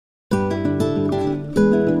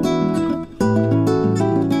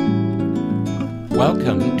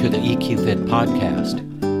Welcome to the EQ Fit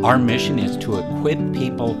podcast. Our mission is to equip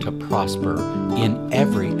people to prosper in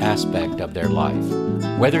every aspect of their life.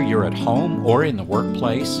 Whether you're at home or in the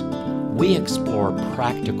workplace, we explore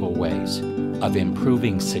practical ways of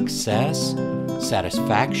improving success,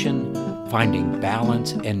 satisfaction, finding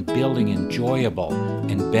balance, and building enjoyable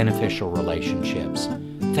and beneficial relationships.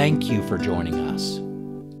 Thank you for joining us.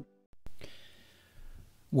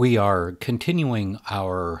 We are continuing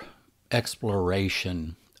our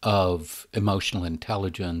exploration of emotional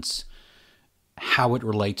intelligence, how it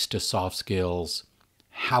relates to soft skills,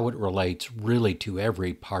 how it relates really to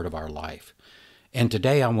every part of our life. And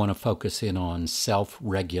today I want to focus in on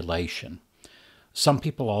self-regulation. Some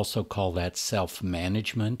people also call that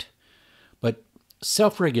self-management, but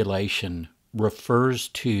self-regulation refers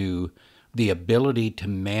to the ability to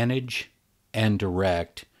manage and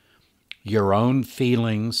direct your own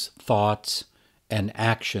feelings, thoughts, and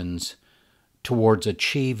actions towards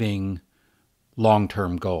achieving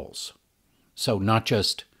long-term goals. So not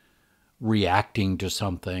just reacting to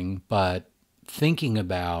something, but thinking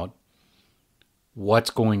about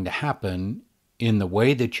what's going to happen in the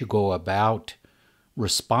way that you go about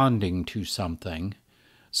responding to something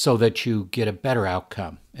so that you get a better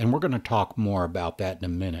outcome. And we're going to talk more about that in a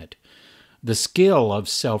minute. The skill of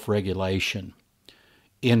self-regulation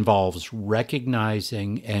involves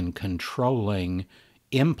recognizing and controlling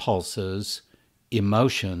impulses,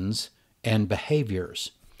 emotions, and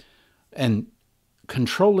behaviors, and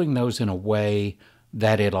controlling those in a way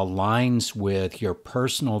that it aligns with your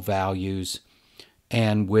personal values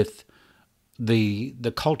and with the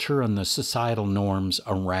culture and the societal norms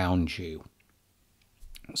around you.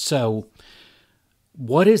 So,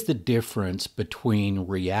 what is the difference between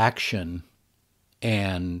reaction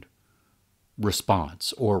and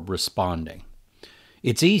response or responding?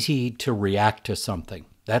 It's easy to react to something.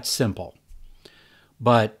 That's simple.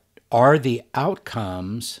 But are the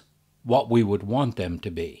outcomes what we would want them to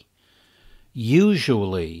be?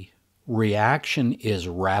 Usually, reaction is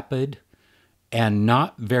rapid and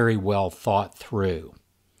not very well thought through.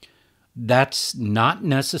 That's not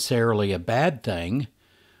necessarily a bad thing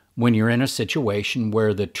when you're in a situation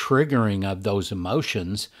where the triggering of those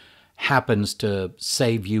emotions happens to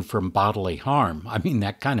save you from bodily harm. I mean,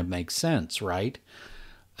 that kind of makes sense, right?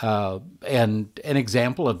 And an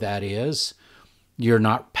example of that is you're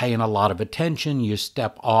not paying a lot of attention. You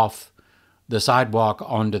step off the sidewalk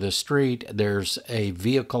onto the street. There's a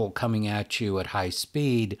vehicle coming at you at high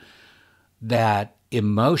speed. That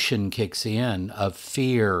emotion kicks in of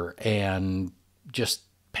fear and just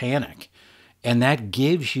panic. And that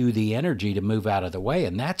gives you the energy to move out of the way.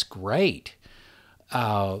 And that's great.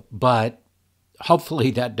 But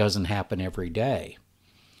hopefully that doesn't happen every day.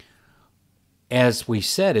 As we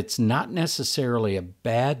said, it's not necessarily a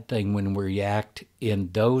bad thing when we react in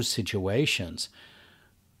those situations.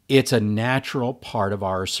 It's a natural part of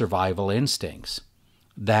our survival instincts.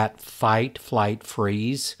 That fight, flight,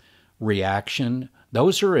 freeze reaction,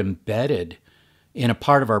 those are embedded in a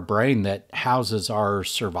part of our brain that houses our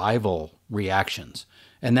survival reactions.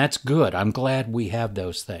 And that's good. I'm glad we have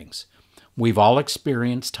those things. We've all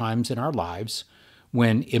experienced times in our lives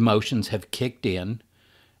when emotions have kicked in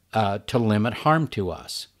to limit harm to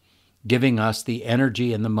us, giving us the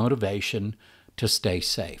energy and the motivation to stay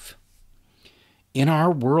safe. In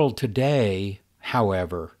our world today,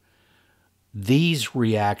 however, these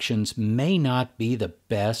reactions may not be the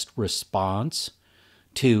best response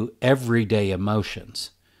to everyday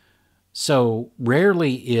emotions. So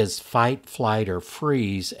rarely is fight, flight, or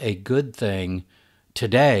freeze a good thing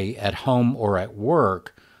today at home or at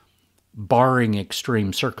work, barring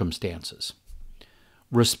extreme circumstances.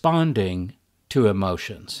 Responding to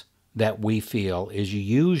emotions that we feel is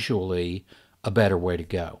usually a better way to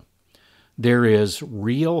go. There is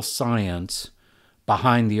real science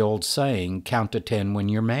behind the old saying, count to 10 when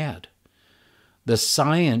you're mad. The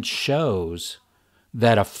science shows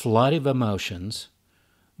that a flood of emotions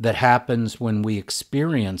that happens when we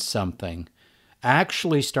experience something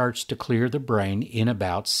actually starts to clear the brain in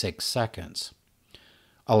about 6 seconds,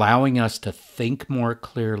 allowing us to think more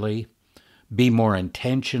clearly, be more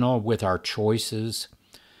intentional with our choices.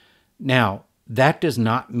 Now, that does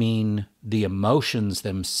not mean the emotions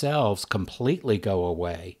themselves completely go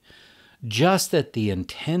away, just that the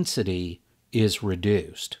intensity is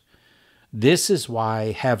reduced. This is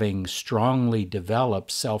why having strongly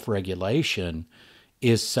developed self-regulation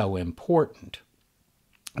is so important.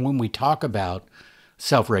 When we talk about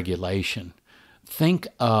self-regulation, think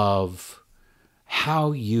of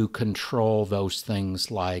how you control those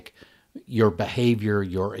things like your behavior,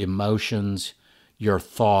 your emotions, your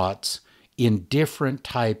thoughts in different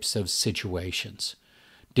types of situations,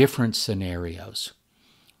 different scenarios.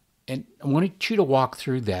 And I want you to walk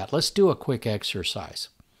through that. Let's do a quick exercise.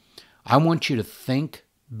 I want you to think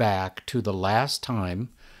back to the last time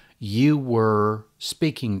you were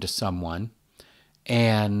speaking to someone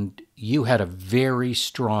and you had a very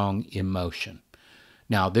strong emotion.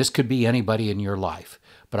 Now, this could be anybody in your life,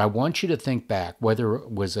 but I want you to think back, whether it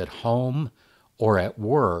was at home or at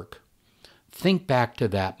work, think back to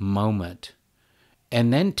that moment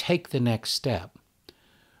and then take the next step.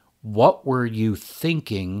 What were you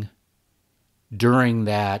thinking during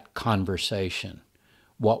that conversation?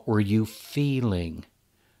 What were you feeling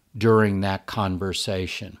during that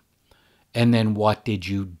conversation? And then what did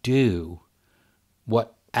you do?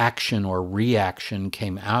 What action or reaction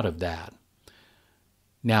came out of that?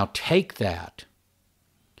 Now take that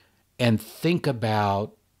and think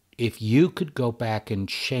about if you could go back and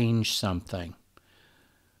change something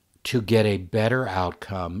to get a better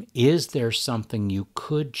outcome. Is there something you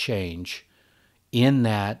could change in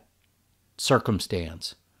that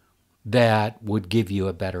circumstance that would give you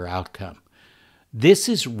a better outcome? This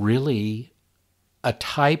is really a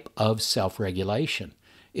type of self-regulation.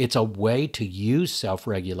 It's a way to use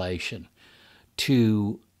self-regulation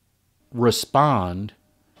to respond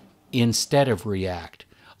instead of react.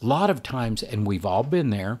 A lot of times, and we've all been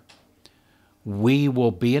there, we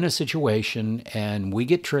will be in a situation and we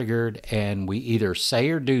get triggered and we either say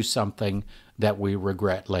or do something that we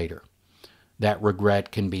regret later. That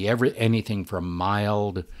regret can be anything from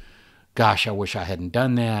mild, gosh, I wish I hadn't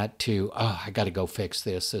done that, to, oh, I got to go fix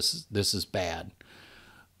this. This is bad.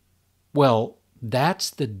 Well, that's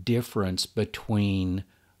the difference between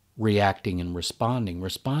reacting and responding.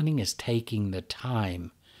 Responding is taking the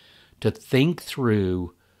time to think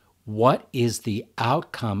through what is the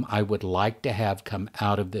outcome I would like to have come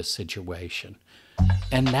out of this situation.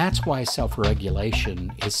 And that's why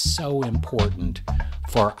self-regulation is so important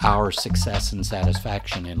for our success and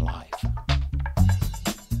satisfaction in life.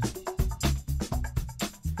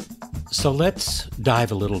 So let's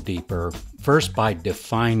dive a little deeper, first by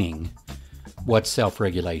defining what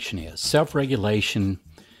self-regulation is. Self-regulation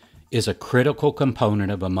is a critical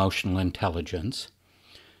component of emotional intelligence.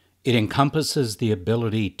 It encompasses the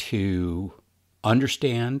ability to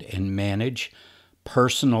understand and manage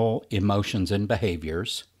personal emotions and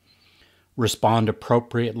behaviors, respond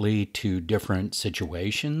appropriately to different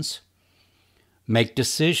situations, make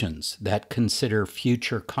decisions that consider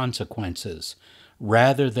future consequences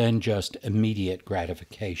rather than just immediate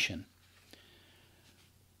gratification.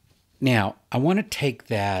 Now, I want to take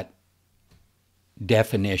that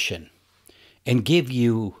definition and give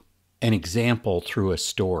you an example through a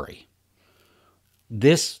story.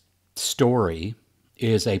 This story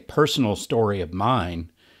is a personal story of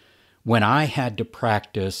mine when I had to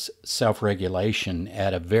practice self-regulation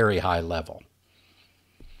at a very high level.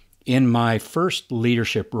 In my first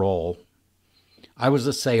leadership role, I was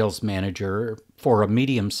a sales manager for a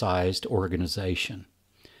medium-sized organization.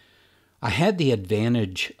 I had the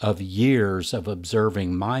advantage of years of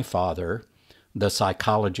observing my father, the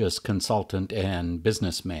psychologist, consultant, and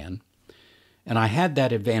businessman, and I had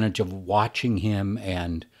that advantage of watching him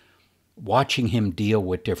and watching him deal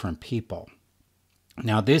with different people.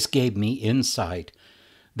 Now, this gave me insight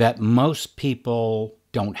that most people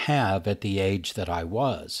don't have at the age that I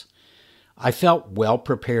was. I felt well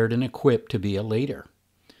prepared and equipped to be a leader.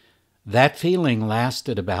 That feeling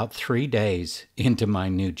lasted about 3 days into my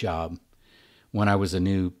new job when I was a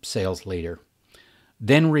new sales leader.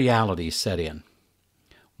 Then reality set in.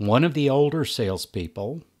 One of the older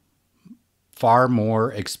salespeople, far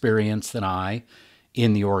more experienced than I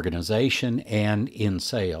in the organization and in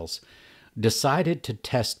sales, decided to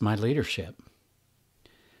test my leadership.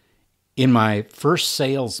 In my first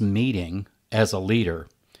sales meeting as a leader,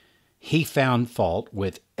 he found fault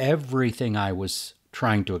with everything I was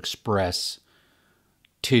trying to express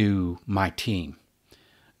to my team.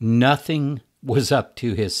 Nothing was up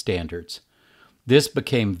to his standards. This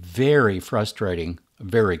became very frustrating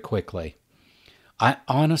very quickly. I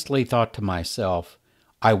honestly thought to myself,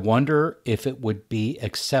 I wonder if it would be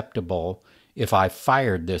acceptable if I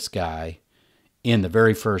fired this guy in the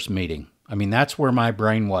very first meeting. I mean, that's where my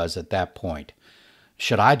brain was at that point.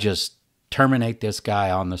 Should I just terminate this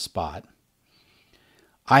guy on the spot?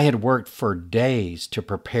 I had worked for days to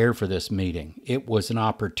prepare for this meeting. It was an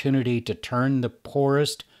opportunity to turn the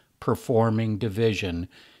poorest performing division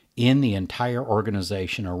in the entire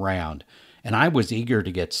organization around, and I was eager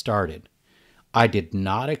to get started. I did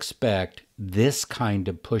not expect this kind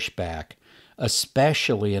of pushback,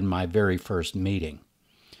 especially in my very first meeting.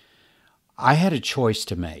 I had a choice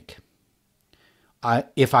to make.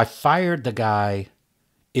 If I fired the guy,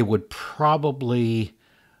 it would probably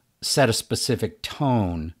set a specific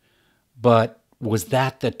tone, but was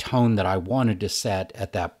that the tone that I wanted to set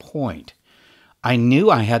at that point? I knew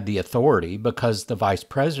I had the authority because the vice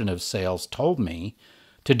president of sales told me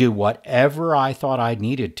to do whatever I thought I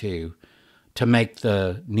needed to make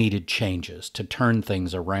the needed changes, to turn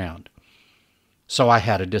things around. So I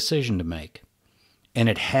had a decision to make, and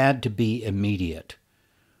it had to be immediate.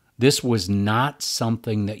 This was not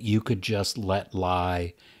something that you could just let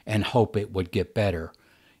lie and hope it would get better.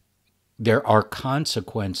 There are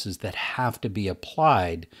consequences that have to be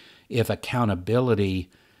applied if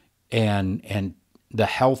accountability and the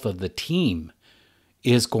health of the team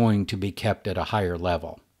is going to be kept at a higher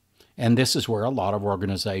level. And this is where a lot of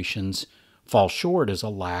organizations fall short, is a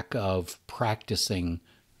lack of practicing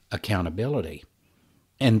accountability.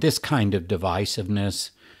 And this kind of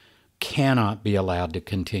divisiveness cannot be allowed to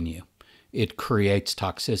continue. It creates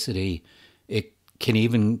toxicity. It can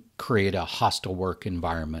even create a hostile work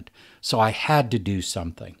environment. So I had to do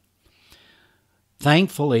something.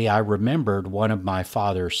 Thankfully, I remembered one of my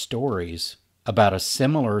father's stories about a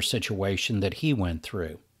similar situation that he went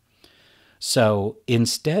through. So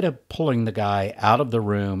instead of pulling the guy out of the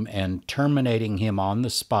room and terminating him on the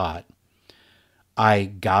spot, I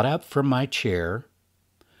got up from my chair,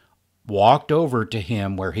 walked over to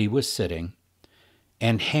him where he was sitting,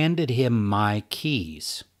 and handed him my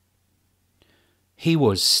keys. He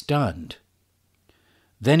was stunned.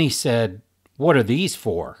 Then he said, "What are these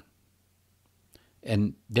for?"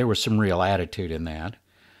 And there was some real attitude in that.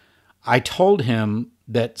 I told him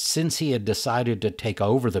that since he had decided to take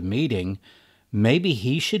over the meeting, maybe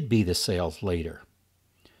he should be the sales leader.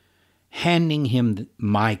 Handing him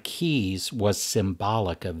my keys was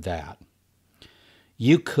symbolic of that.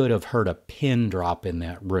 You could have heard a pin drop in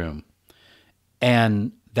that room.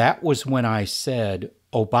 And that was when I said,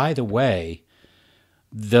 "Oh, by the way,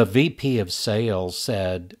 the VP of sales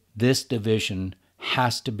said this division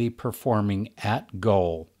has to be performing at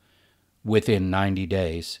goal within 90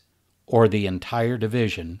 days, or the entire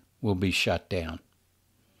division will be shut down."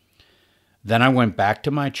 Then I went back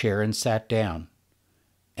to my chair and sat down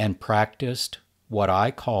and practiced what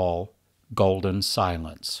I call golden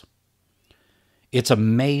silence. It's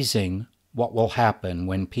amazing what will happen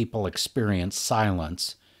when people experience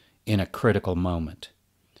silence in a critical moment.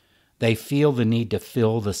 They feel the need to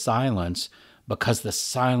fill the silence because the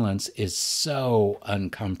silence is so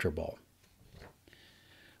uncomfortable.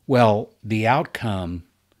 Well, the outcome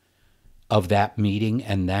of that meeting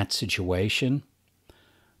and that situation,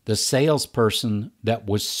 the salesperson that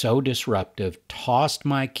was so disruptive tossed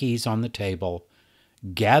my keys on the table,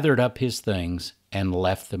 gathered up his things, and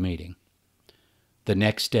left the meeting. The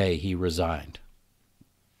next day, he resigned.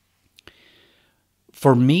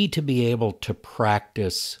 For me to be able to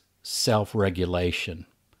practice self-regulation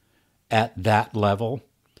at that level,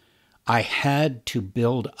 I had to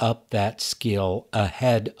build up that skill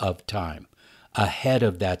ahead of time, ahead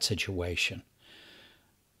of that situation.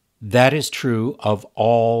 That is true of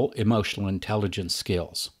all emotional intelligence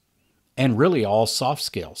skills, and really all soft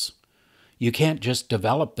skills. You can't just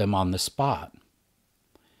develop them on the spot.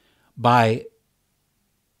 By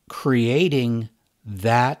creating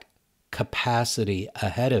that capacity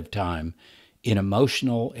ahead of time in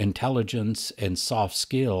emotional intelligence and soft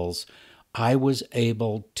skills, I was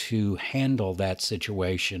able to handle that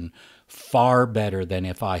situation far better than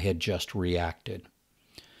if I had just reacted.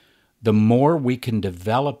 The more we can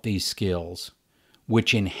develop these skills,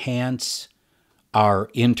 which enhance our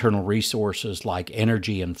internal resources like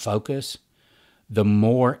energy and focus, the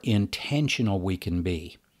more intentional we can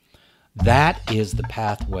be. That is the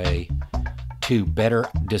pathway to better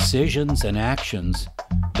decisions and actions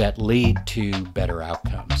that lead to better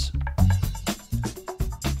outcomes.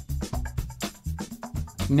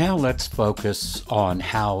 Now let's focus on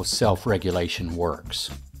how self-regulation works.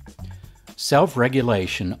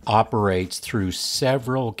 Self-regulation operates through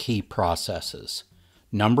several key processes.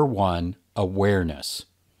 Number one, awareness.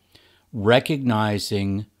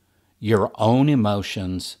 Recognizing your own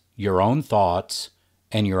emotions, your own thoughts,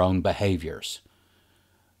 and your own behaviors.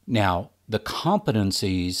 Now, the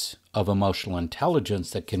competencies of emotional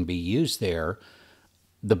intelligence that can be used there,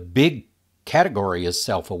 the big category is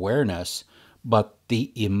self-awareness, but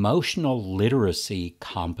the emotional literacy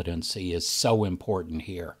competency is so important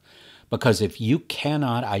here. Because if you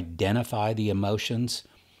cannot identify the emotions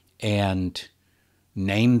and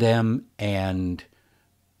name them and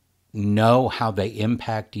know how they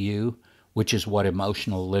impact you, which is what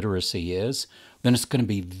emotional literacy is, then it's going to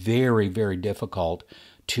be very, very difficult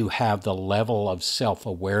to have the level of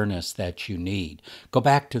self-awareness that you need. Go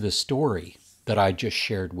back to the story that I just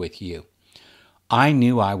shared with you. I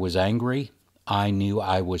knew I was angry. I knew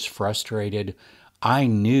I was frustrated. I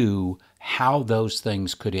knew how those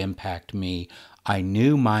things could impact me. I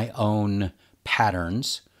knew my own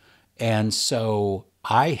patterns. And so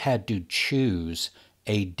I had to choose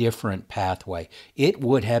a different pathway. It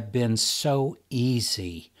would have been so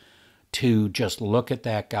easy to just look at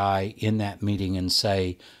that guy in that meeting and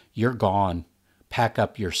say, "You're gone. Pack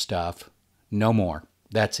up your stuff. No more.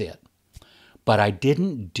 That's it." But I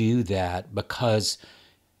didn't do that because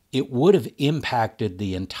it would have impacted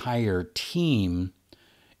the entire team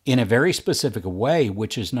in a very specific way,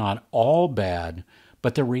 which is not all bad.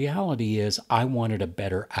 But the reality is, I wanted a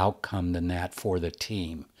better outcome than that for the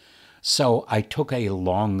team. So I took a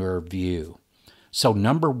longer view. So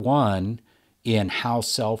number one in how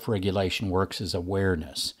self-regulation works is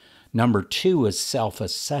awareness. Number two is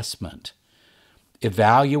self-assessment,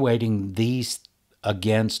 evaluating these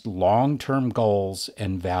against long-term goals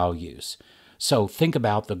and values. So think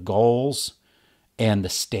about the goals and the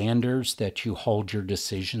standards that you hold your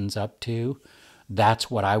decisions up to.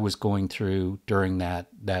 That's what I was going through during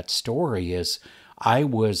that story. Is I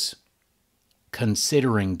was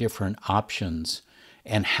considering different options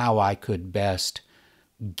and how I could best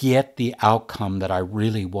get the outcome that I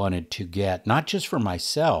really wanted to get, not just for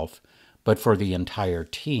myself, but for the entire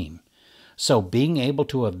team. So being able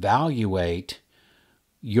to evaluate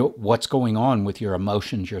what's going on with your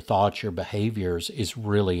emotions, your thoughts, your behaviors is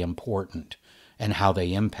really important, and how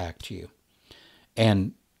they impact you.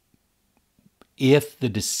 And if the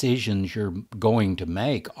decisions you're going to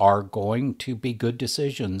make are going to be good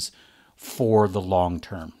decisions for the long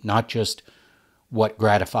term, not just what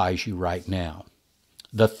gratifies you right now.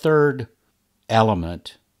 The third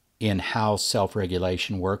element in how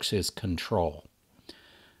self-regulation works is control.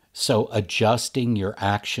 So adjusting your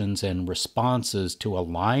actions and responses to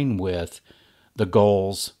align with the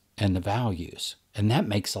goals and the values. And that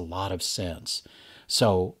makes a lot of sense.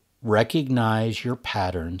 So recognize your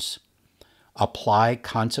patterns, apply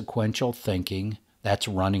consequential thinking. That's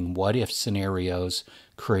running what-if scenarios,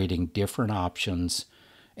 creating different options,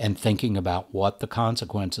 and thinking about what the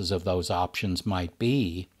consequences of those options might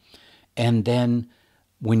be. And then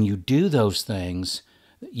when you do those things,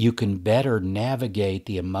 you can better navigate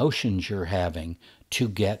the emotions you're having to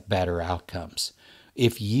get better outcomes.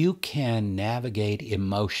 If you can navigate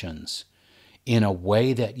emotions in a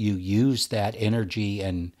way that you use that energy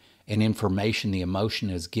and information the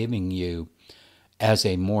emotion is giving you as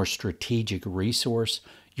a more strategic resource,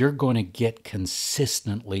 you're going to get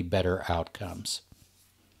consistently better outcomes.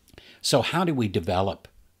 So how do we develop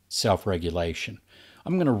self-regulation?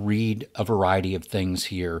 I'm going to read a variety of things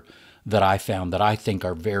here that I found that I think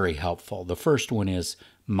are very helpful. The first one is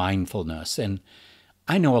mindfulness. And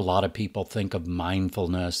I know a lot of people think of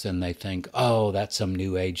mindfulness and they think, oh, that's some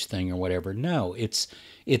new age thing or whatever. No, it's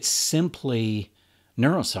simply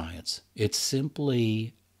neuroscience. It's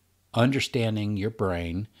simply understanding your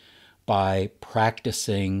brain by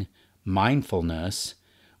practicing mindfulness,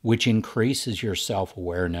 which increases your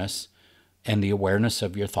self-awareness and the awareness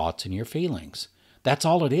of your thoughts and your feelings. That's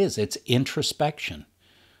all it is. It's introspection.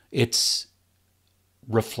 It's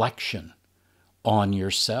reflection on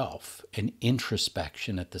yourself and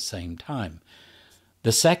introspection at the same time.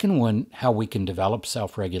 The second one, how we can develop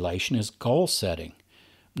self-regulation, is goal setting.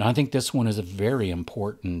 And I think this one is a very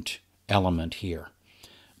important element here.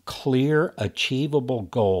 Clear, achievable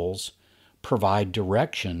goals provide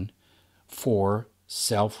direction for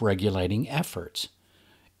self-regulating efforts.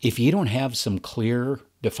 If you don't have some clear,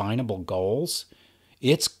 definable goals,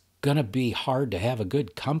 it's going to be hard to have a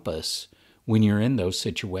good compass when you're in those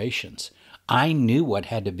situations. I knew what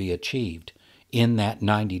had to be achieved in that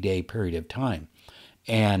 90-day period of time.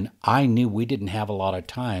 And I knew we didn't have a lot of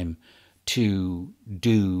time to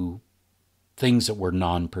do things that were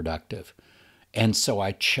non-productive. And so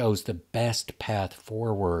I chose the best path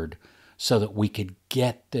forward so that we could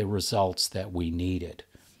get the results that we needed.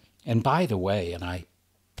 And by the way, and I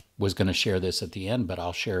was going to share this at the end, but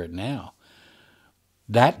I'll share it now.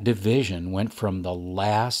 That division went from the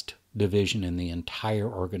last division in the entire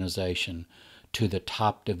organization to the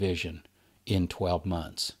top division in 12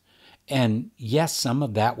 months. And yes, some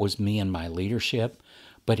of that was me and my leadership,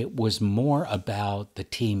 but it was more about the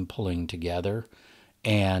team pulling together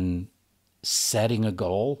and setting a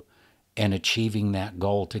goal and achieving that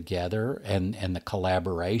goal together, and the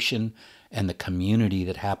collaboration and the community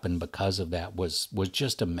that happened because of that was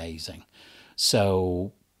just amazing.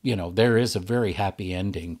 So, there is a very happy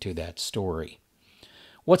ending to that story.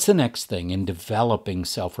 What's the next thing in developing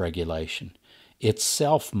self-regulation? It's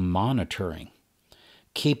self-monitoring.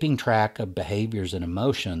 Keeping track of behaviors and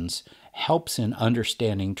emotions helps in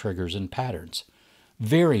understanding triggers and patterns.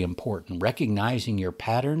 Very important. Recognizing your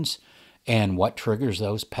patterns and what triggers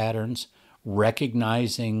those patterns.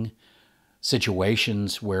 Recognizing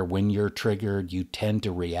situations where when you're triggered, you tend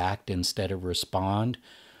to react instead of respond.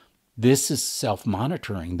 This is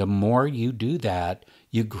self-monitoring. The more you do that,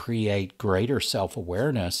 you create greater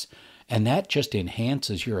self-awareness, and that just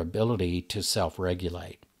enhances your ability to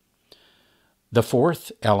self-regulate. The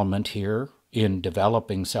fourth element here in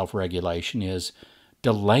developing self-regulation is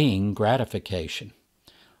delaying gratification.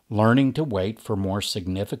 Learning to wait for more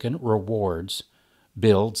significant rewards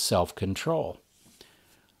builds self-control.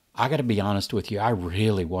 I got to be honest with you, I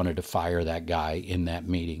really wanted to fire that guy in that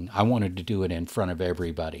meeting. I wanted to do it in front of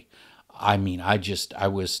everybody. I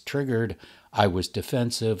was triggered, I was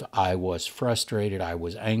defensive, I was frustrated, I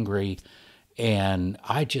was angry, and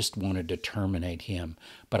I just wanted to terminate him.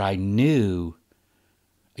 But I knew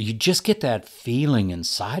you just get that feeling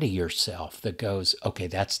inside of yourself that goes, okay,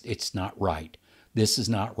 it's not right. This is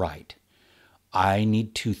not right. I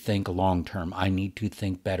need to think long term. I need to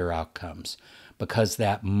think better outcomes, because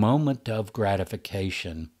that moment of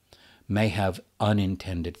gratification may have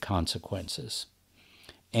unintended consequences.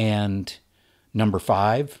 And number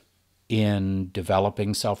 5, in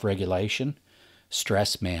developing self-regulation,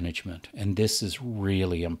 stress management. And this is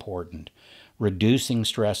really important. Reducing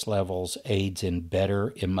stress levels aids in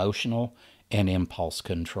better emotional and impulse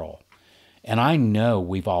control. And I know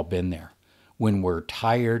we've all been there. When we're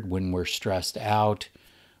tired, when we're stressed out,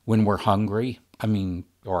 when we're hungry,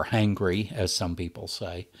 or hangry, as some people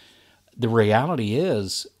say, the reality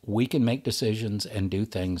is we can make decisions and do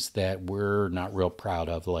things that we're not real proud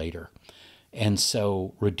of later. And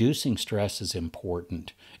so reducing stress is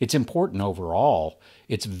important. It's important overall.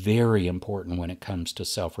 It's very important when it comes to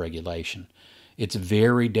self-regulation. It's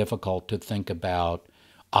very difficult to think about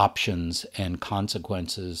options and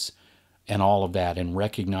consequences and all of that, and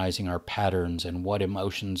recognizing our patterns and what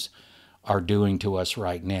emotions are doing to us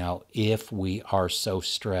right now if we are so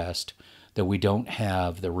stressed that we don't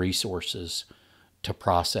have the resources to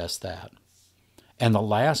process that. And the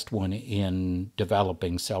last one in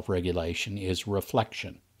developing self-regulation is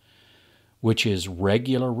reflection, which is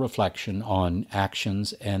regular reflection on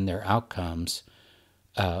actions and their outcomes.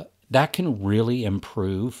 That can really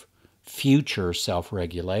improve future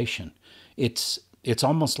self-regulation. It's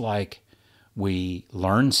almost like we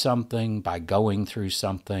learn something by going through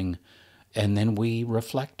something, and then we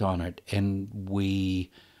reflect on it, and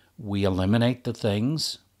we eliminate the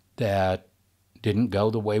things that didn't go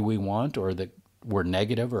the way we want, or that were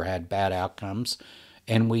negative or had bad outcomes,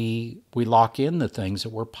 and we lock in the things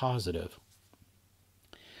that were positive.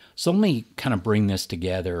 So let me kind of bring this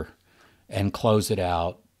together and close it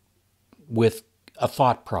out with a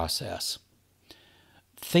thought process.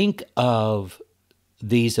 Think of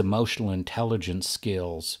these emotional intelligence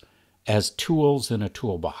skills as tools in a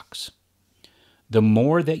toolbox. The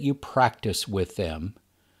more that you practice with them,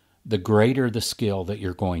 the greater the skill that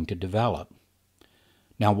you're going to develop.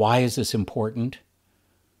 Now, why is this important?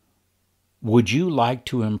 Would you like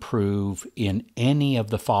to improve in any of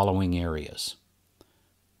the following areas?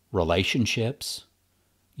 Relationships,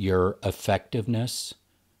 your effectiveness,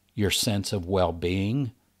 your sense of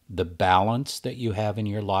well-being, the balance that you have in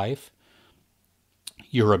your life,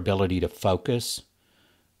 your ability to focus,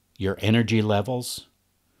 your energy levels,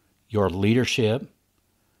 your leadership,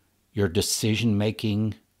 your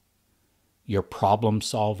decision-making, your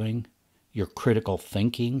problem-solving, your critical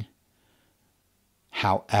thinking,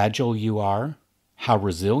 how agile you are, how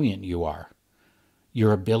resilient you are,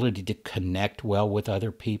 your ability to connect well with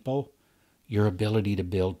other people, your ability to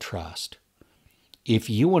build trust. If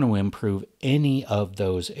you want to improve any of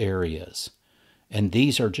those areas, and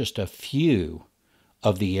these are just a few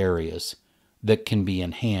of the areas that can be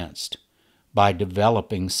enhanced by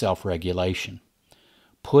developing self-regulation,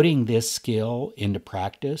 putting this skill into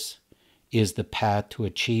practice is the path to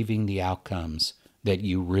achieving the outcomes that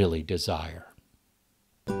you really desire.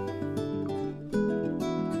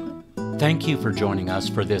 Thank you for joining us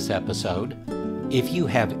for this episode. If you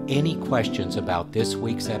have any questions about this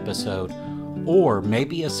week's episode, or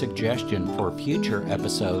maybe a suggestion for future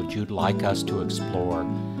episodes you'd like us to explore,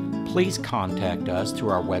 please contact us through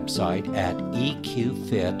our website at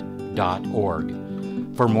eqfit.org.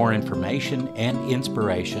 For more information and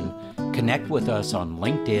inspiration, connect with us on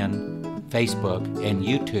LinkedIn, Facebook, and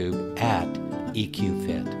YouTube at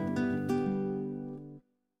EQFit.